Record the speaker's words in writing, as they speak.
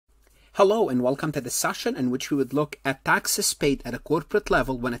Hello and welcome to this session in which we would look at taxes paid at a corporate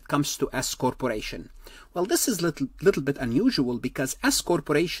level when it comes to S corporation. Well, this is little bit unusual because S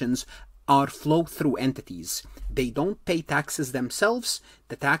corporations are flow-through entities. They don't pay taxes themselves.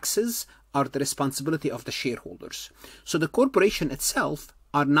 The taxes are the responsibility of the shareholders. So the corporation itself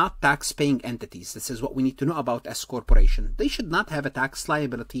are not tax-paying entities. This is what we need to know about S corporation. They should not have a tax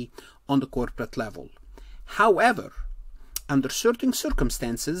liability on the corporate level. However, under certain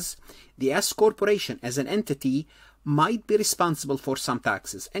circumstances, the S corporation as an entity might be responsible for some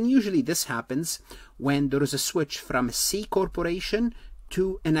taxes. And usually this happens when there is a switch from a C corporation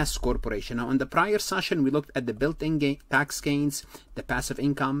to an S corporation. Now, in the prior session, we looked at the built-in tax gains, the passive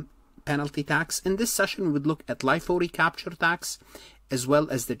income penalty tax. In this session, we would look at LIFO recapture tax, as well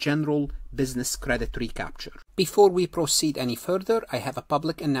as the general business credit recapture. Before we proceed any further, I have a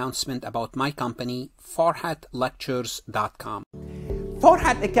public announcement about my company, farhatlectures.com.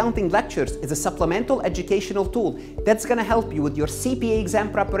 Farhat Accounting Lectures is a supplemental educational tool that's going to help you with your CPA exam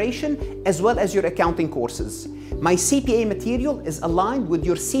preparation as well as your accounting courses. My CPA material is aligned with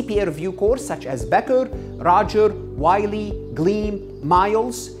your CPA review course such as Becker, Roger, Wiley, Gleam,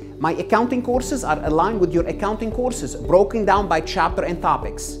 Miles. My accounting courses are aligned with your accounting courses, broken down by chapter and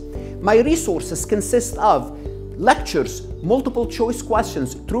topics. My resources consist of lectures, multiple choice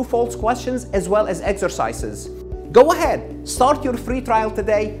questions, true-false questions, as well as exercises. Go ahead, start your free trial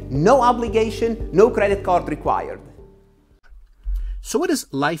today. No obligation, no credit card required. So what is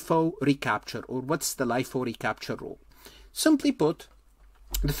LIFO recapture, or what's the LIFO recapture rule? Simply put,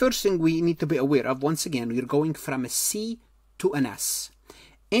 the first thing we need to be aware of, once again, we're going from a C to an S.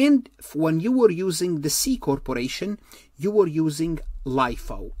 And when you were using the C corporation, you were using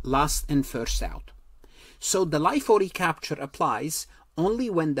LIFO, last in first out. So the LIFO recapture applies only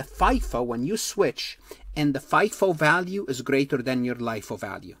when the FIFO, when you switch, and the FIFO value is greater than your LIFO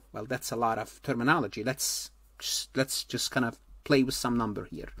value. Well, that's a lot of terminology. Let's just kind of play with some number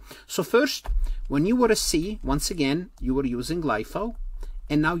here. So first, when you were a C, once again, you were using LIFO,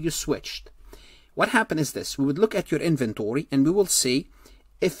 and now you switched. What happened is this. We would look at your inventory, and we will see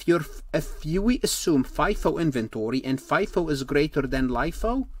if we assume FIFO inventory and FIFO is greater than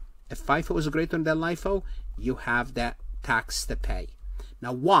LIFO, if FIFO is greater than LIFO, you have that tax to pay.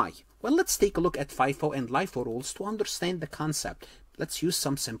 Now, why? Well, let's take a look at FIFO and LIFO rules to understand the concept. Let's use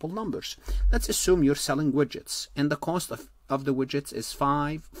some simple numbers. Let's assume you're selling widgets, and the cost of the widgets is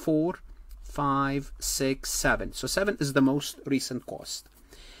 5, 4, 5, 6, 7. So 7 is the most recent cost.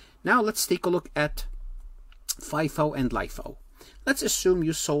 Now, let's take a look at FIFO and LIFO. Let's assume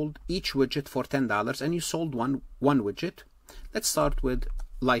you sold each widget for $10 and you sold one widget. Let's start with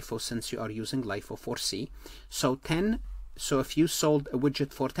LIFO since you are using LIFO for C. So if you sold a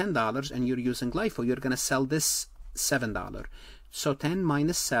widget for $10 and you're using LIFO, you're going to sell this $7. So 10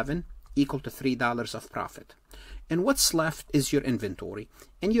 minus 7 equal to $3 of profit. And what's left is your inventory.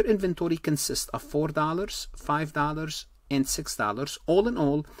 And your inventory consists of $4, $5, and $6. All in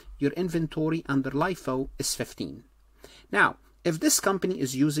all, your inventory under LIFO is 15. Now, if this company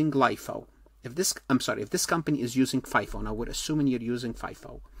is using LIFO, if this company is using FIFO, now we're assuming you're using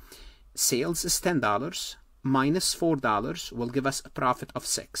FIFO, sales is $10 minus $4 will give us a profit of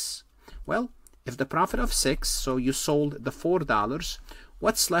 6. Well, if the profit of 6, so you sold the $4,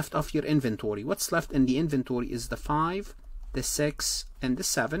 what's left of your inventory? What's left in the inventory is the 5, the 6, and the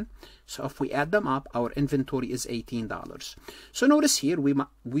 7. So if we add them up, our inventory is $18. So notice here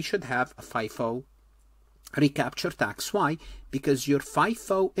we should have a FIFO recapture tax. Why? Because your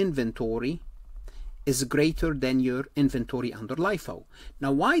FIFO inventory is greater than your inventory under LIFO.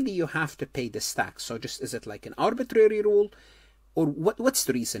 Now, why do you have to pay this tax? So just, is it like an arbitrary rule, or what's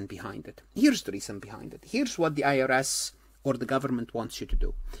the reason behind it? Here's the reason behind it. Here's what the IRS or the government wants you to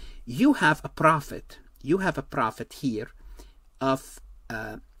do. You have a profit. You have a profit here of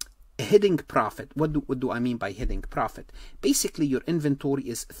a hidden profit. What do I mean by hidden profit? Basically, your inventory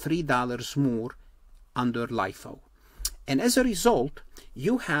is $3 more under LIFO. And as a result,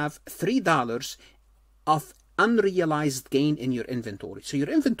 you have $3 of unrealized gain in your inventory. So your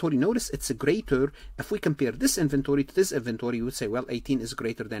inventory, notice it's a greater, if we compare this inventory to this inventory, you would say, well, 18 is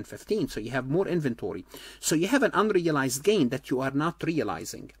greater than 15. So you have more inventory. So you have an unrealized gain that you are not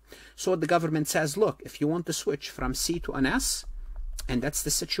realizing. So what the government says, look, if you want to switch from C to an S, and that's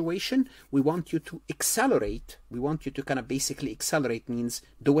the situation, we want you to accelerate. We want you to kind of basically accelerate, means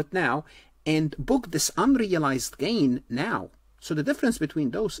do it now, and book this unrealized gain now. So the difference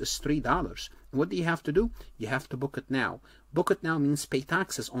between those is $3. What do you have to do? You have to book it now. Book it now means pay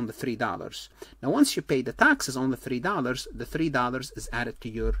taxes on the $3. Now, once you pay the taxes on the $3 is added to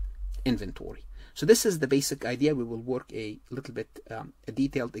your inventory. So this is the basic idea. We will work a little bit a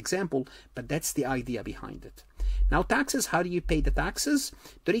detailed example, but that's the idea behind it. Now taxes, how do you pay the taxes?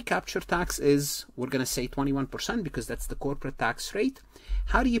 The recapture tax is, we're going to say 21% because that's the corporate tax rate.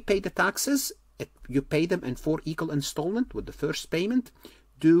 How do you pay the taxes? You pay them in 4 equal installments, with the first payment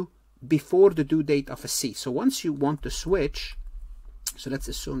due before the due date of a C. So once you want to switch, so let's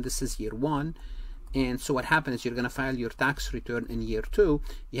assume this is year 1, and so what happens is you're going to file your tax return in year 2.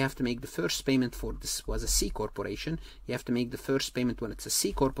 You have to make the first payment for this was a C corporation. You have to make the first payment when it's a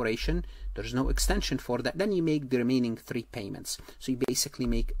C corporation. There's no extension for that. Then you make the remaining 3 payments. So you basically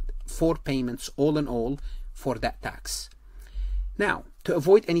make 4 payments all in all for that tax. Now, to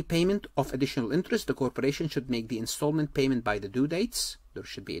avoid any payment of additional interest, the corporation should make the installment payment by the due dates. There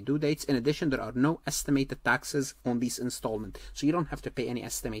should be a due dates. In addition, there are no estimated taxes on these installments, so you don't have to pay any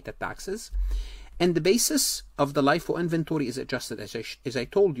estimated taxes. And the basis of the LIFO inventory is adjusted. As I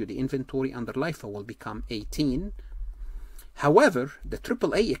told you, the inventory under LIFO will become 18. However, the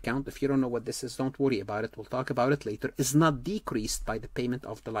AAA account, if you don't know what this is, don't worry about it. We'll talk about it later, is not decreased by the payment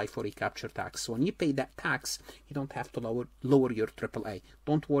of the LIFO recapture tax. So when you pay that tax, you don't have to lower your AAA.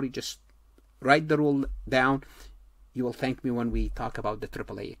 Don't worry, just write the rule down. You will thank me when we talk about the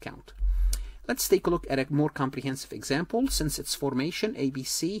AAA account. Let's take a look at a more comprehensive example. Since its formation,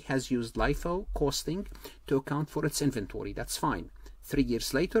 ABC has used LIFO costing to account for its inventory. That's fine. 3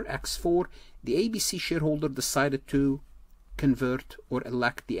 years later, X4, the ABC shareholder decided to convert or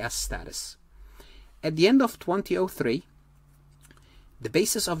elect the S status. At the end of 2003, the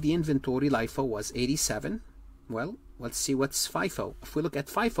basis of the inventory LIFO was 87. Well, let's see what's FIFO. If we look at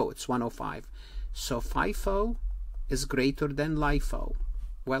FIFO, it's 105. So FIFO is greater than LIFO.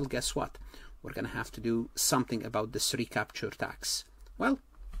 Well, guess what? We're going to have to do something about this recapture tax. Well,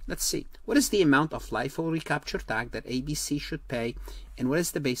 let's see. What is the amount of LIFO recapture tax that ABC should pay, and what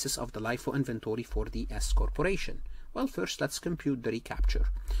is the basis of the LIFO inventory for the S corporation? Well, first let's compute the recapture.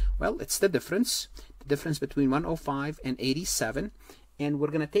 Well, it's the difference between 105 and 87, and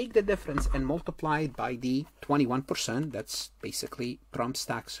we're going to take the difference and multiply it by the 21%. That's basically Trump's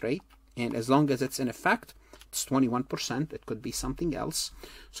tax rate, and as long as it's in effect, it's 21%. It could be something else.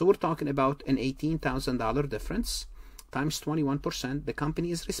 So we're talking about an $18,000 difference times 21%. The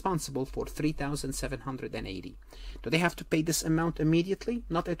company is responsible for $3,780. Do they have to pay this amount immediately?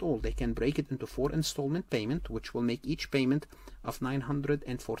 Not at all. They can break it into 4 installment payments, which will make each payment of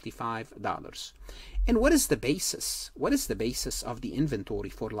 $945. And what is the basis? What is the basis of the inventory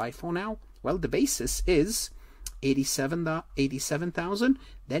for LIFO now? Well, the basis is 87,000.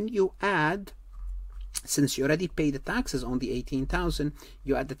 Then you add, since you already paid the taxes on the 18,000,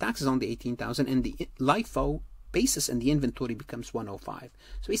 you add the taxes on the 18,000, and the LIFO basis in the inventory becomes 105.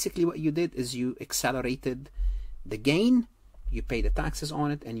 So basically what you did is you accelerated the gain, you pay the taxes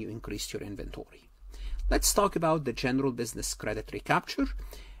on it, and you increased your inventory. Let's talk about the general business credit recapture.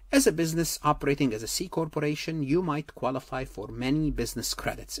 As a business operating as a C corporation, you might qualify for many business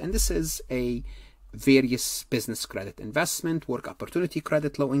credits, and this is a various business credit: investment, work opportunity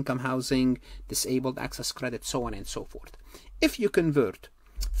credit, low income housing, disabled access credit, so on and so forth. If you convert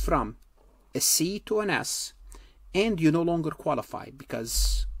from a C to an S and you no longer qualify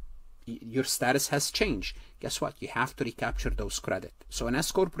because your status has changed, guess what? You have to recapture those credits. So an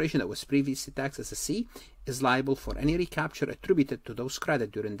S corporation that was previously taxed as a C is liable for any recapture attributed to those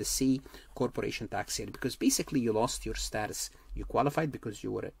credits during the C corporation tax year, because basically you lost your status. You qualified because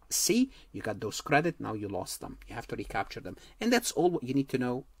you were a C, you got those credits, now you lost them. You have to recapture them. And that's all what you need to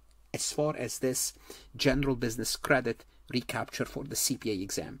know as far as this general business credit recapture for the CPA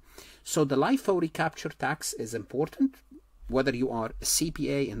exam. So the LIFO recapture tax is important. Whether you are a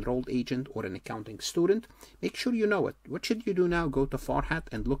CPA, enrolled agent, or an accounting student, make sure you know it. What should you do now? Go to Farhat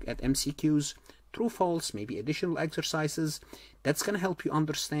and look at MCQs, true, false, maybe additional exercises. That's going to help you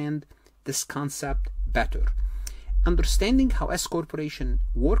understand this concept better. Understanding how S corporation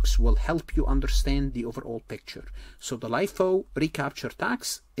works will help you understand the overall picture. So the LIFO recapture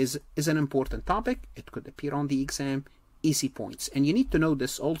tax is an important topic. It could appear on the exam. Easy points. And you need to know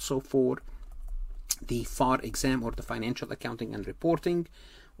this also for the FAR exam, or the financial accounting and reporting,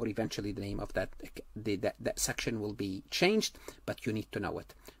 or eventually the name of that section will be changed, but you need to know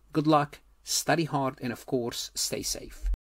it. Good luck, study hard, and of course, stay safe.